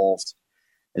got involved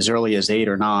as early as 8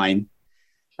 or 9.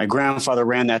 My grandfather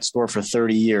ran that store for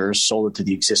 30 years, sold it to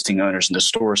the existing owners, and the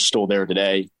store is still there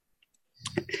today.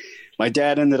 My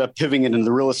dad ended up pivoting into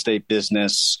the real estate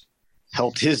business,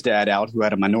 helped his dad out, who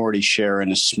had a minority share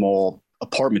in a small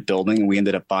apartment building, and we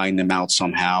ended up buying them out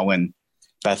somehow. And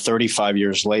about 35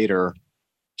 years later,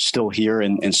 still here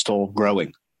and still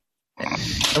growing.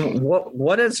 And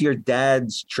what is your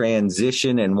dad's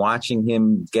transition and watching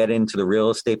him get into the real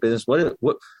estate business?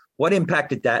 What impact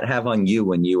did that have on you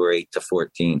when you were 8 to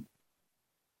 14?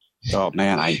 Oh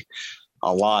man,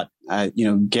 a lot.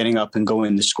 Getting up and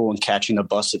going to school and catching a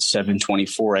bus at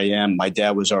 7:24 a.m. My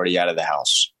dad was already out of the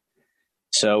house,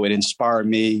 so it inspired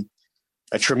me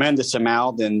a tremendous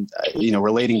amount. And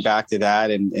relating back to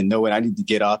that and knowing I need to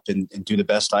get up and do the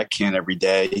best I can every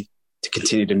day to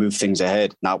continue to move things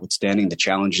ahead, notwithstanding the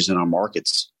challenges in our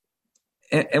markets.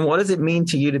 And what does it mean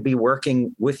to you to be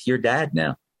working with your dad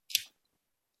now?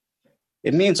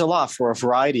 It means a lot for a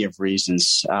variety of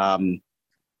reasons.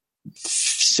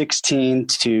 16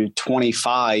 to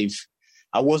 25,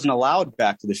 I wasn't allowed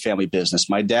back to the family business.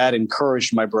 My dad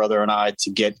encouraged my brother and I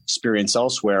to get experience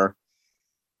elsewhere.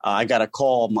 I got a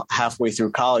call halfway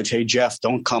through college. Hey, Jeff,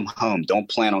 don't come home. Don't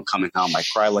plan on coming home. I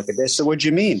cried like a bitch. I said, what do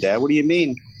you mean, Dad? What do you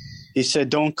mean? He said,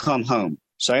 don't come home.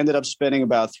 So I ended up spending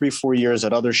about 3-4 years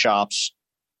at other shops,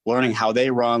 learning how they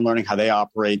run, learning how they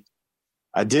operate.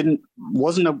 I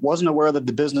wasn't aware that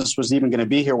the business was even going to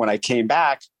be here when I came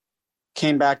back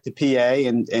to PA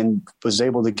and was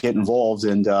able to get involved,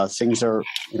 and things are,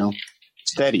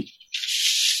 steady.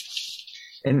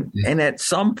 And at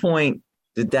some point,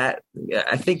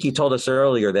 I think you told us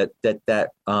earlier that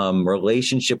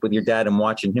relationship with your dad and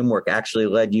watching him work actually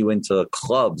led you into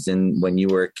clubs when you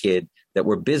were a kid that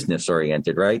were business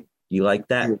oriented, right? You like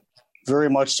that?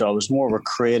 Very much so. I was more of a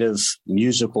creative,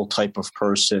 musical type of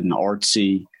person,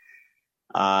 artsy.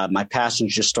 My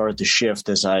passions just started to shift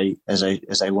as I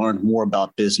learned more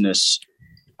about business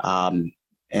and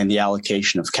the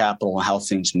allocation of capital and how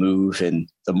things move and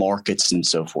the markets and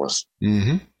so forth.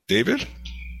 Mm-hmm. David?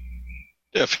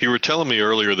 Jeff, you were telling me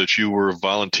earlier that you were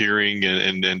volunteering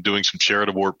and doing some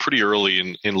charitable work pretty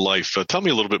early in life. Tell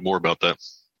me a little bit more about that.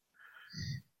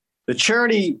 The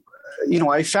charity,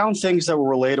 I found things that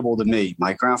were relatable to me.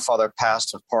 My grandfather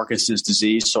passed of Parkinson's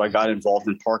disease, so I got involved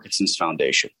in Parkinson's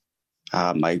Foundation.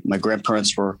 My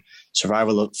grandparents were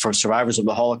survivors of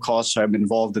the Holocaust, so I'm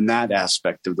involved in that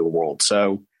aspect of the world.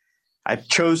 So I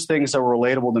chose things that were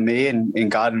relatable to me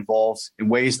and got involved in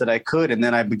ways that I could. And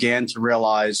then I began to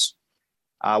realize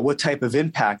what type of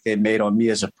impact they made on me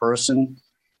as a person,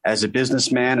 as a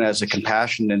businessman, and as a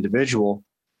compassionate individual,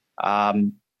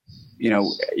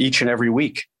 each and every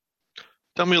week.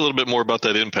 Tell me a little bit more about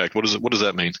that impact. What does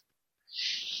that mean?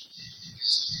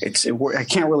 I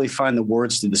can't really find the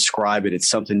words to describe it. It's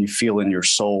something you feel in your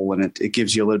soul, and it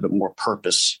gives you a little bit more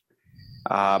purpose.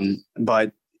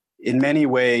 But in many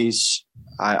ways,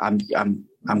 I'm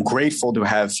grateful to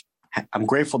have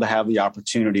the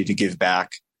opportunity to give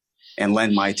back and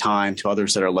lend my time to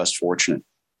others that are less fortunate.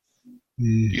 Do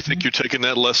you think you're taking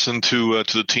that lesson to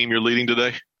the team you're leading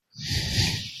today?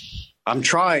 I'm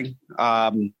trying.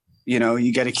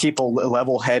 You got to keep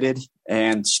level-headed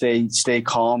and stay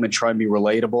calm and try and be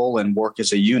relatable and work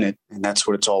as a unit. And that's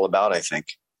what it's all about, I think.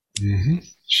 Mm-hmm.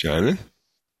 Shannon?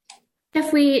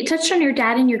 If we touched on your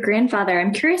dad and your grandfather,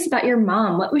 I'm curious about your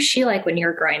mom. What was she like when you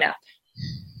were growing up?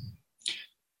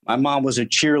 My mom was a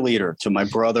cheerleader to my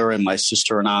brother and my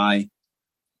sister and I.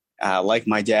 Like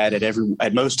my dad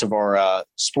at most of our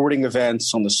sporting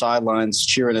events on the sidelines,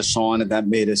 cheering us on. And that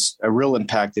made a real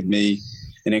impact in me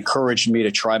and encouraged me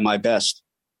to try my best.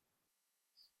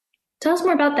 Tell us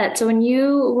more about that. So when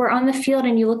you were on the field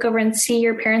and you look over and see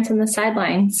your parents on the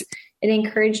sidelines, it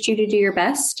encouraged you to do your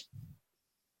best?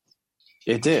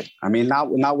 It did. I mean,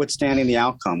 notwithstanding the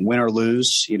outcome, win or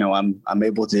lose, I'm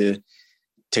able to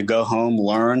go home,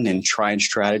 learn, and try and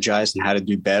strategize on how to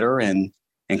do better and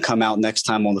come out next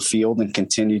time on the field and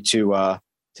continue to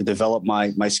develop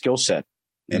my skill set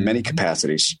in many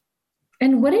capacities.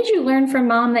 And what did you learn from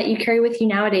Mom that you carry with you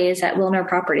nowadays at Willner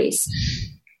Properties?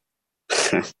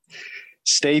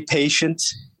 Stay patient.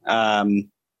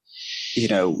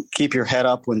 Keep your head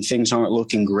up when things aren't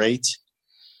looking great.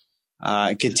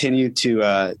 Continue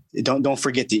to don't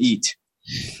forget to eat.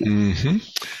 Mm-hmm.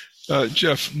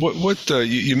 Jeff, what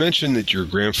you mentioned that your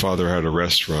grandfather had a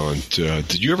restaurant.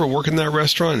 Did you ever work in that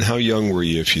restaurant? And how young were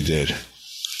you if you did?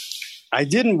 I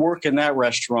didn't work in that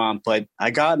restaurant, but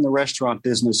I got in the restaurant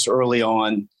business early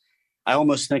on. I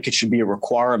almost think it should be a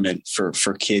requirement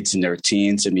for kids in their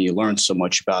teens. I mean, you learn so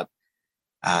much about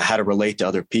how to relate to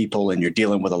other people, and you're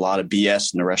dealing with a lot of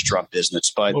BS in the restaurant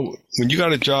business. But when you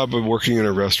got a job of working in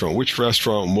a restaurant, which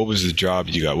restaurant and what was the job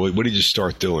you got? What did you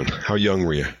start doing? How young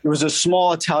were you? It was a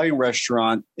small Italian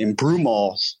restaurant in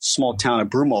Broomall, small town of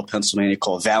Broomall, Pennsylvania,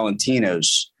 called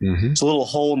Valentino's. Mm-hmm. It's a little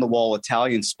hole-in-the-wall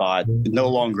Italian spot, no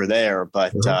longer there.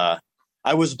 But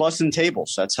I was bussing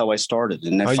tables. That's how I started.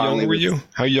 And How young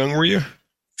were you?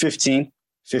 15.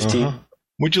 Uh-huh.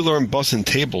 What'd you learn bussing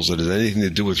tables that has anything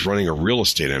to do with running a real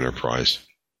estate enterprise?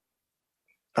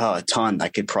 A ton. I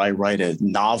could probably write a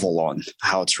novel on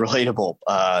how it's relatable.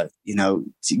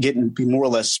 Be more or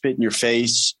less spit in your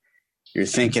face. You're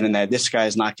thinking that this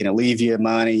guy's not going to leave you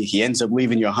money. He ends up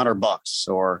leaving you $100,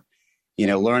 or,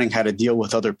 learning how to deal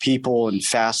with other people in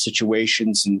fast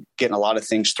situations and getting a lot of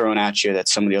things thrown at you that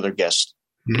some of the other guests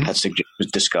had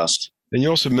discussed. And you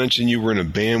also mentioned you were in a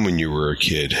band when you were a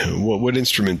kid. What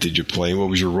instrument did you play? What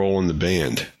was your role in the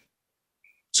band?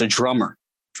 It's a drummer,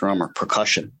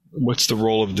 percussion. What's the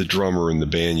role of the drummer in the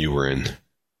band you were in?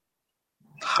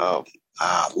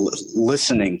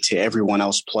 Listening to everyone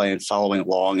else play and following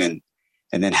along, and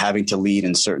then having to lead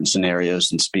in certain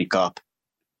scenarios and speak up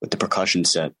with the percussion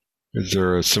set. Is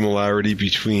there a similarity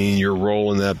between your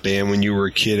role in that band when you were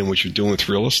a kid and what you're doing with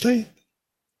real estate?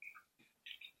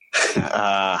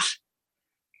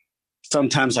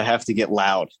 Sometimes I have to get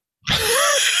loud.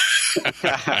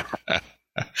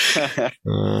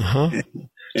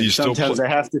 Sometimes I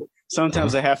have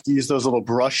to use those little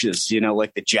brushes,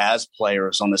 like the jazz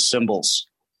players on the cymbals.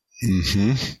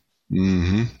 Mm-hmm.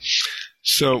 Mm-hmm.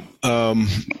 So,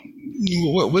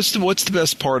 what's the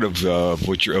best part of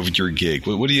your gig?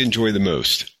 What do you enjoy the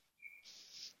most?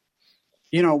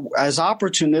 As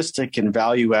opportunistic and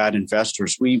value add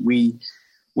investors, we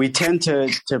tend to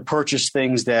purchase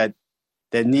things that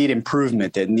need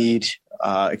improvement, that need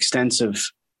extensive,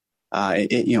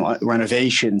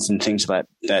 renovations and things of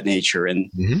that nature. And,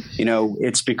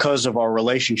 it's because of our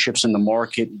relationships in the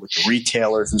market with the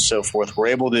retailers and so forth. We're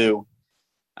able to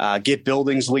get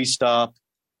buildings leased up,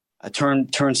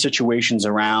 turn situations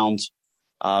around,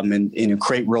 and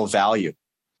create real value.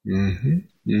 Mm-hmm.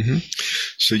 Mm-hmm.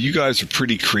 So you guys are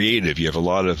pretty creative. You have a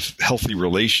lot of healthy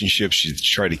relationships you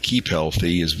try to keep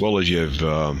healthy, as well as you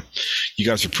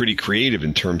guys are pretty creative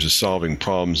in terms of solving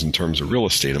problems in terms of real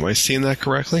estate. Am I seeing that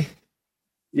correctly?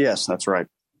 Yes, that's right.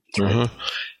 Let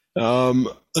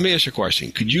me ask you a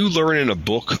question. Could you learn in a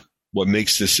book what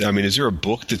makes this? I mean, is there a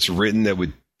book that's written that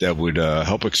would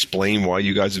help explain why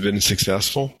you guys have been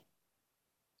successful?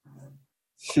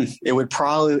 It would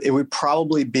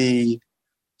probably be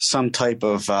some type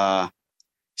of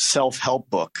self-help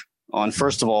book on,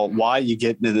 first of all, why you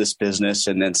get into this business,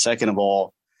 and then second of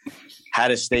all, how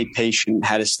to stay patient,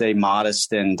 how to stay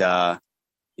modest, and how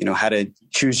to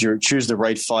choose the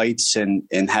right fights,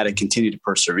 and how to continue to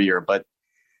persevere. But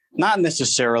not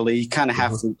necessarily. You kind of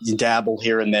have to dabble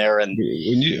here and there, and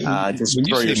when you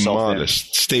say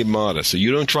modest, stay modest. So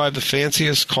you don't drive the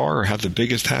fanciest car or have the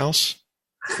biggest house?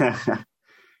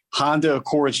 Honda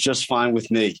Accord's just fine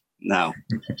with me. No.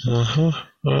 So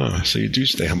you do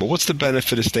stay humble. What's the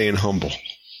benefit of staying humble?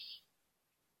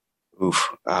 Oof.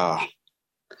 I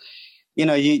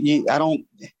don't.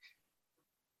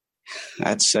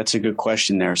 That's a good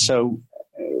question there. So,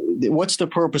 what's the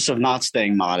purpose of not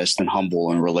staying modest and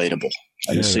humble and relatable?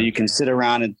 Yeah. So you can sit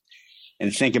around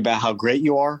and think about how great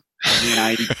you are.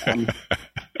 I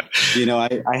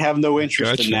have no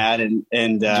interest in that. And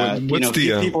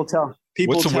people tell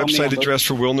people. What's the website address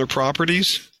for Willner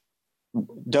Properties?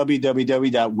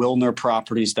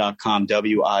 www.willnerproperties.com.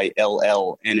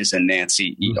 WILLN as in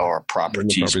Nancy, ER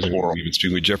Properties. We've been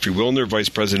speaking with Jeffrey Willner, Vice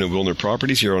President of Willner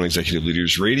Properties, here on Executive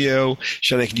Leaders Radio.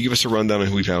 Shana, can you give us a rundown on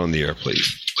who we've had on the air,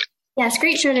 please? Yes,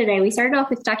 great show today. We started off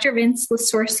with Dr. Vince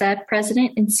LaSorsa,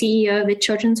 President and CEO of the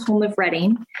Children's Home of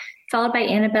Reading, followed by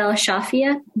Anabel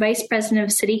Shafia, Vice President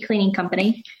of City Cleaning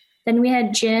Company. Then we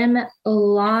had Jim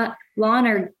Lonergan,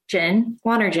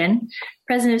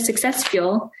 President of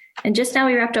SuccessFuel, And just now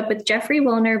we wrapped up with Jeffrey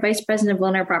Willner, Vice President of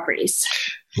Willner Properties.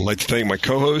 I'd like to thank my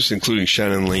co-hosts, including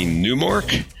Shannon Lane Newmark,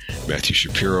 Matthew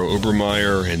Shapiro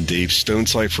Obermeyer, and Dave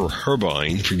Stonecipher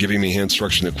Herbine, for giving me hand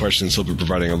instruction to questions, helping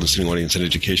providing our listening audience an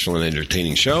educational and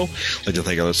entertaining show. I'd like to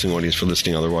thank our listening audience for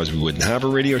listening. Otherwise, we wouldn't have a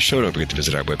radio show. Don't forget to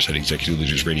visit our website,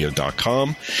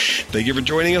 executiveleadersradio.com. Thank you for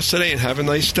joining us today, and have a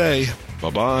nice day.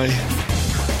 Bye-bye.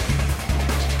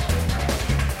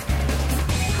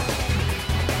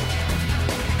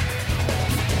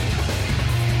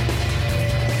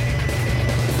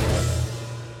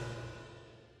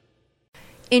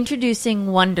 Introducing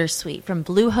Wondersuite from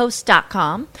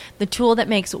Bluehost.com, the tool that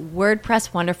makes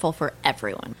WordPress wonderful for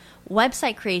everyone.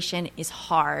 Website creation is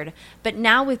hard, but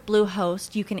now with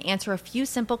Bluehost, you can answer a few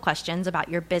simple questions about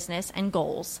your business and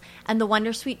goals, and the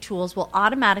Wondersuite tools will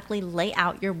automatically lay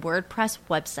out your WordPress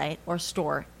website or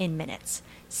store in minutes.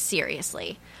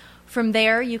 Seriously. From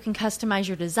there, you can customize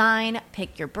your design,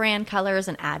 pick your brand colors,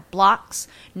 and add blocks.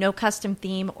 No custom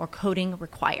theme or coding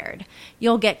required.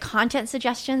 You'll get content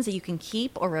suggestions that you can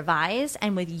keep or revise,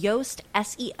 and with Yoast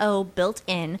SEO built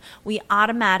in, we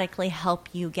automatically help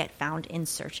you get found in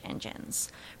search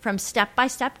engines. From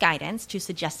step-by-step guidance to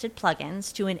suggested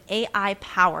plugins to an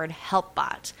AI-powered help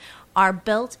bot, our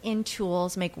built-in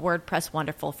tools make WordPress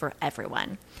wonderful for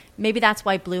everyone. Maybe that's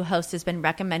why Bluehost has been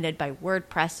recommended by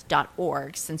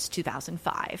WordPress.org since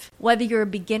 2005. Whether you're a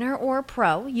beginner or a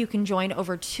pro, you can join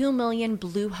over 2 million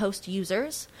Bluehost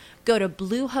users. Go to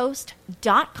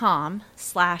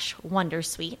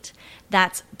bluehost.com/wondersuite.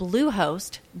 That's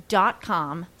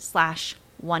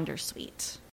bluehost.com/wondersuite.